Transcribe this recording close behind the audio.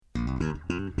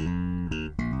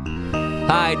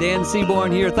Hi, Dan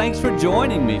Seaborn here. Thanks for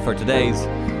joining me for today's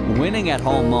Winning at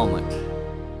Home moment.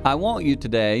 I want you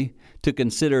today to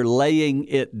consider laying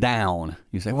it down.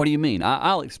 You say, what do you mean?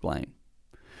 I'll explain.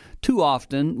 Too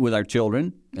often with our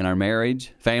children, in our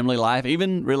marriage, family life,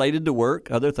 even related to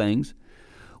work, other things,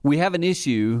 we have an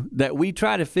issue that we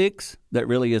try to fix that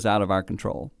really is out of our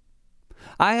control.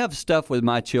 I have stuff with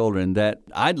my children that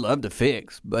I'd love to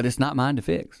fix, but it's not mine to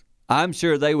fix. I'm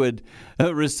sure they would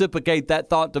reciprocate that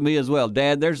thought to me as well.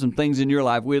 Dad, there's some things in your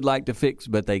life we'd like to fix,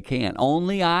 but they can't.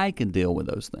 Only I can deal with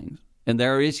those things. And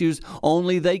there are issues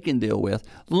only they can deal with.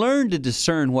 Learn to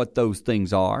discern what those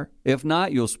things are. If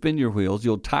not, you'll spin your wheels.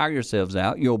 You'll tire yourselves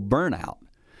out. You'll burn out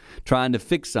trying to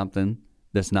fix something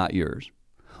that's not yours.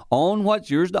 Own what's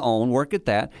yours to own, work at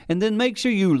that, and then make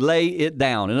sure you lay it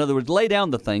down. In other words, lay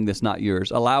down the thing that's not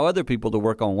yours. Allow other people to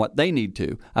work on what they need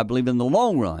to. I believe in the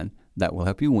long run, that will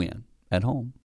help you win at home.